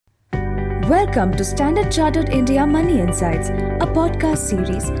Welcome to Standard Chartered India Money Insights, a podcast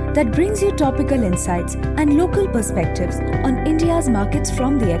series that brings you topical insights and local perspectives on India's markets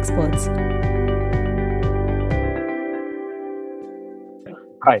from the experts.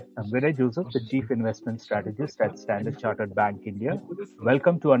 Hi, I'm Vinay Joseph, the Chief Investment Strategist at Standard Chartered Bank India.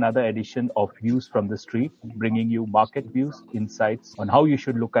 Welcome to another edition of Views from the Street, bringing you market views, insights on how you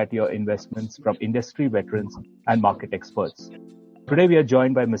should look at your investments from industry veterans and market experts. Today we are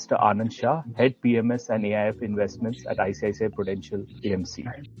joined by Mr. Anand Shah, Head PMS and AIF Investments at ICICI Prudential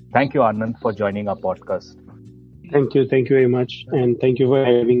AMC. Thank you, Anand, for joining our podcast. Thank you very much, and thank you for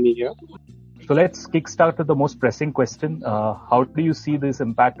having me here. So let's kickstart with the most pressing question. How do you see this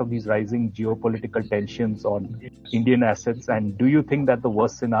impact of these rising geopolitical tensions on Indian assets, and do you think that the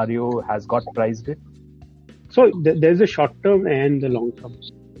worst scenario has got priced in? So there's a short term and the long term,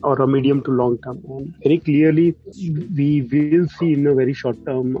 or a medium to long term. And very clearly, we will see in a very short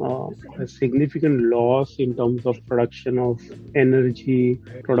term a significant loss in terms of production of energy,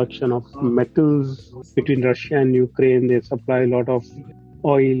 production of metals between Russia and Ukraine. They supply a lot of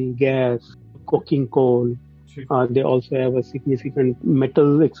oil, gas, coking coal. They also have a significant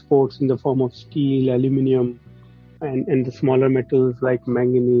metal exports in the form of steel, aluminium, and the smaller metals like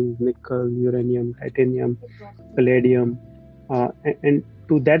manganese, nickel, uranium, titanium, palladium. And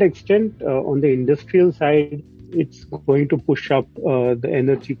to that extent, on the industrial side, it's going to push up the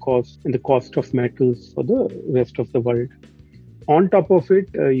energy cost and the cost of metals for the rest of the world. On top of it,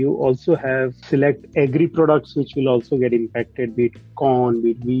 you also have select agri products which will also get impacted, be it corn,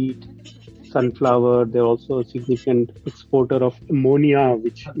 be it wheat, sunflower. They're also a significant exporter of ammonia,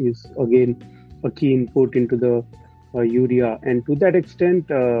 which is again a key input into the urea. And to that extent,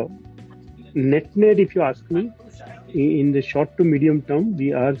 net, if you ask me, in the short to medium term,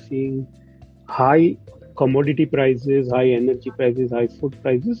 we are seeing high commodity prices, high energy prices, high food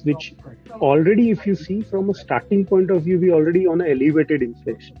prices, which already, if you see from a starting point of view, we already on an elevated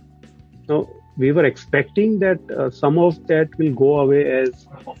inflation. Now, we were expecting that some of that will go away as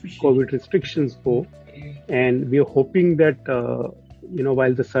COVID restrictions go, and we are hoping that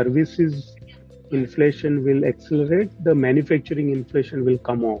while the services inflation will accelerate, the manufacturing inflation will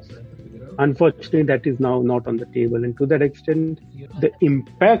come off. Unfortunately, that is now not on the table, and to that extent, the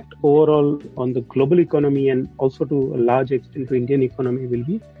impact overall on the global economy and also to a large extent to Indian economy will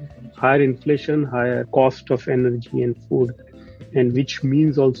be higher inflation, higher cost of energy and food, and which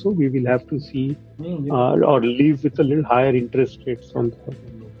means also we will have to see or live with a little higher interest rates on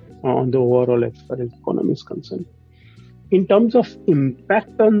the overall as far as economy is concerned. In terms of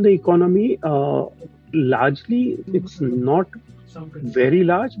impact on the economy, largely it's not very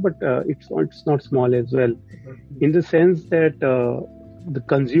large, but it's not small as well, in the sense that the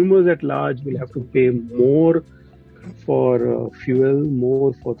consumers at large will have to pay more for fuel,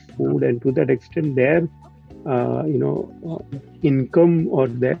 more for food, and to that extent their income or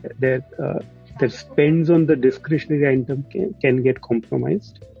their spends on the discretionary item can get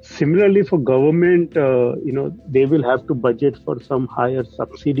compromised. Similarly, for government, they will have to budget for some higher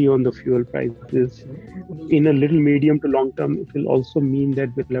subsidy on the fuel prices. In a little medium to long term, it will also mean that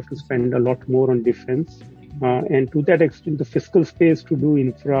we'll have to spend a lot more on defense. And to that extent, the fiscal space to do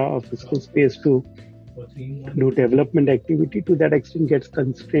infra or fiscal space to do development activity, to that extent gets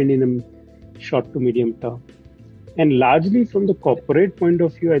constrained in a short to medium term. And largely from the corporate point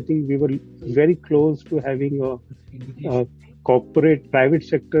of view, I think we were very close to having a corporate private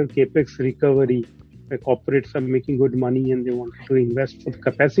sector capex recovery, where corporates are making good money and they want to invest for the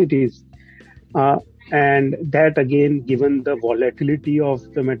capacities. And that again, given the volatility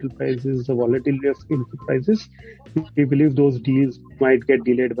of the metal prices, the volatility of input prices, we believe those deals might get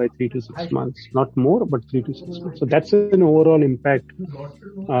delayed by 3 to 6 months, not more, but 3 to 6 months. So that's an overall impact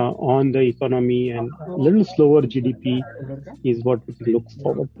on the economy, and a little slower GDP is what we can look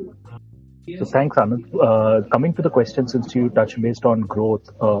forward to. So thanks, Anand. Coming to the question, since you touched based on growth,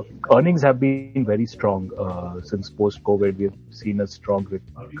 earnings have been very strong since post-COVID. We've seen a strong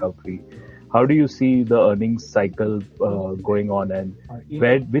recovery. How do you see the earnings cycle going on, and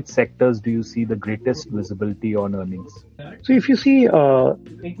which sectors do you see the greatest visibility on earnings? So if you see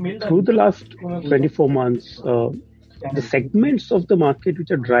through the last 24 months, the segments of the market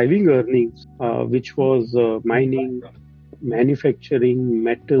which are driving earnings, which was mining, manufacturing,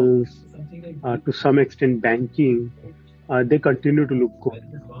 metals, to some extent banking, they continue to look good.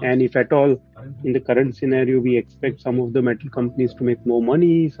 And if at all, in the current scenario, we expect some of the metal companies to make more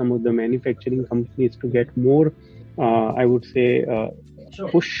money, some of the manufacturing companies to get more, I would say,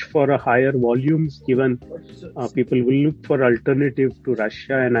 push for a higher volumes, given people will look for alternative to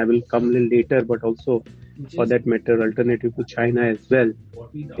Russia, and I will come a little later, but also for that matter, alternative to China as well.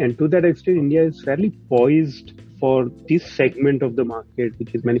 And to that extent, India is fairly poised for this segment of the market,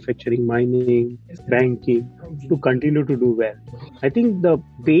 which is manufacturing, mining, banking, to continue to do well. I think the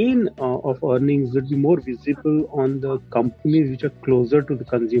pain of earnings will be more visible on the companies which are closer to the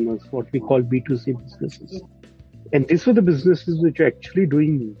consumers, what we call B2C businesses. And these were the businesses which are actually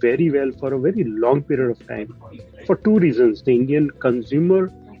doing very well for a very long period of time. For two reasons. The Indian consumer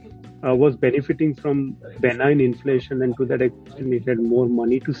was benefiting from benign inflation, and to that extent, it had more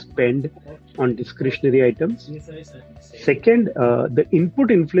money to spend on discretionary items. Second, the input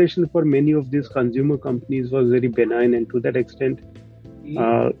inflation for many of these consumer companies was very benign, and to that extent,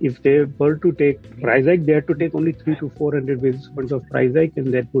 if they were to take price hike, they had to take only 300 to 400 basis points of price hike,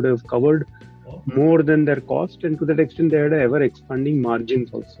 and that would have covered more than their cost, and to that extent, they had ever expanding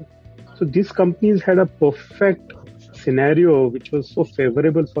margins also. So these companies had a perfect scenario which was so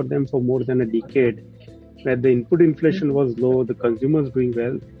favorable for them for more than a decade, where the input inflation was low, the consumers doing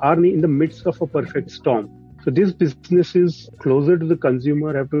well, are in the midst of a perfect storm. So these businesses closer to the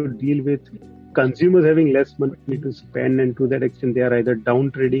consumer have to deal with consumers having less money to spend, and to that extent they are either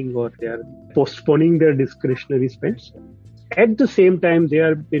down trading or they are postponing their discretionary spends. At the same time, they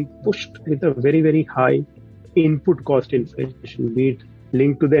are being pushed with a very, very high input cost inflation, be it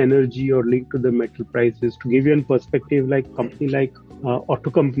linked to the energy or linked to the metal prices. To give you a perspective, like company like auto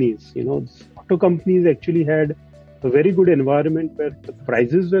companies, auto companies actually had a very good environment where the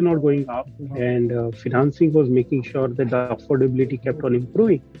prices were not going up, and financing was making sure that the affordability kept on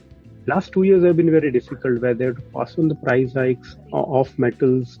improving. Last 2 years have been very difficult, where they have to pass on the price hikes of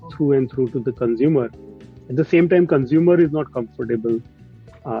metals through and through to the consumer. At the same time, consumer is not comfortable.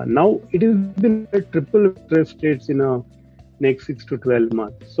 Now it has been triple interest rates in a next 6 to 12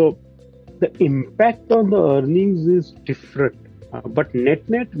 months. So the impact on the earnings is different. But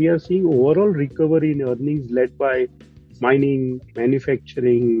net, we are seeing overall recovery in earnings led by mining,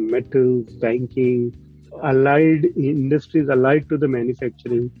 manufacturing, metals, banking, allied industries allied to the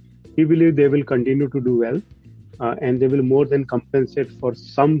manufacturing. We believe they will continue to do well, and they will more than compensate for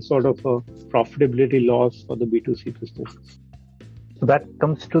some sort of a profitability loss for the B2C businesses. So that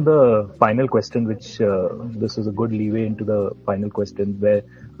comes to the final question, which this is a good leeway into the final question where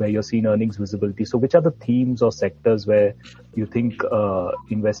you're seeing earnings visibility. So which are the themes or sectors where you think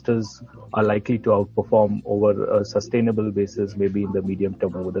investors are likely to outperform over a sustainable basis, maybe in the medium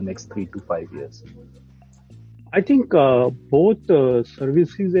term over the next 3 to 5 years? I think both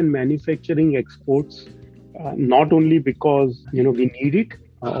services and manufacturing exports, not only because we need it.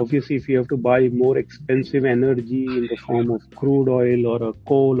 Obviously, if you have to buy more expensive energy in the form of crude oil or a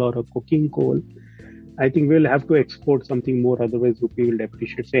coal or a coking coal, I think we'll have to export something more, otherwise rupee will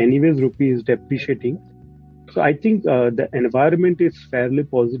depreciate. So anyways, rupee is depreciating. So I think the environment is fairly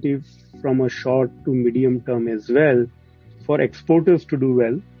positive from a short to medium term as well for exporters to do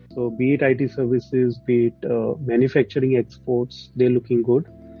well. So be it IT services, be it manufacturing exports, they're looking good.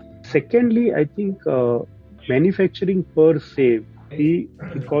 Secondly, I think manufacturing per se,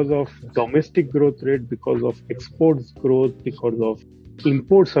 because of domestic growth rate, because of exports growth, because of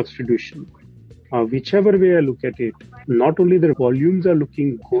import substitution, whichever way I look at it, not only the volumes are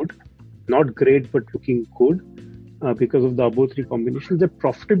looking good, not great, but looking good because of the above three combinations, the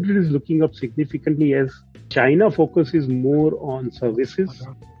profitability is looking up significantly as China focuses more on services.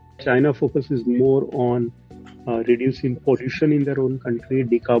 China focuses more on reducing pollution in their own country,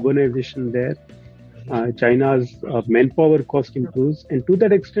 decarbonization there. China's manpower cost improves, and to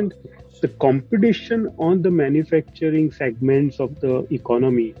that extent, the competition on the manufacturing segments of the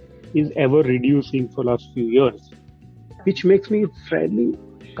economy is ever reducing for last few years, which makes me fairly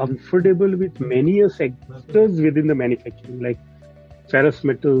comfortable with many sectors within the manufacturing, like ferrous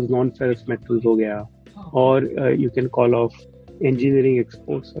metals, non-ferrous metals, or you can call off engineering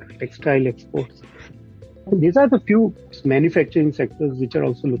exports or textile exports. And these are the few manufacturing sectors which are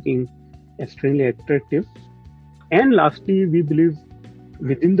also looking extremely attractive. And lastly, we believe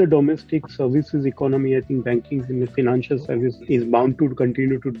within the domestic services economy, I think banking and financial service is bound to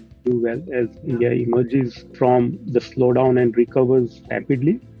continue to do well as India emerges from the slowdown and recovers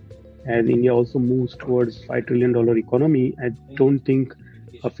rapidly. As India also moves towards $5 trillion economy, I don't think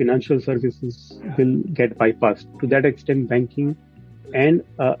financial services will get bypassed. To that extent, banking and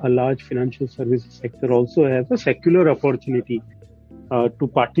a large financial services sector also has a secular opportunity to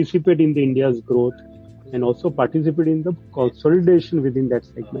participate in the India's growth and also participate in the consolidation within that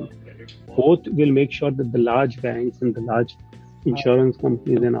segment. Both will make sure that the large banks and the large insurance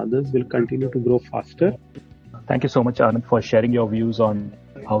companies and others will continue to grow faster. Thank you so much, Anand, for sharing your views on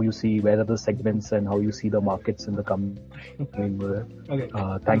how you see where are the segments and how you see the markets in the coming year.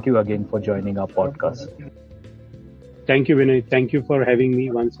 Thank you again for joining our podcast. Thank you, Vinay. Thank you for having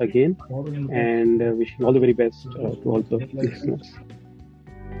me once again, and wishing all the very best to all the listeners.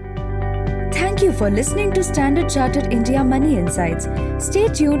 Thank you for listening to Standard Chartered India Money Insights. Stay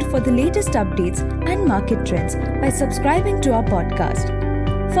tuned for the latest updates and market trends by subscribing to our podcast.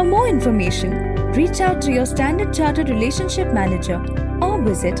 For more information, reach out to your Standard Chartered Relationship Manager or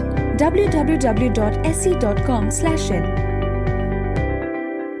visit www.se.com/in.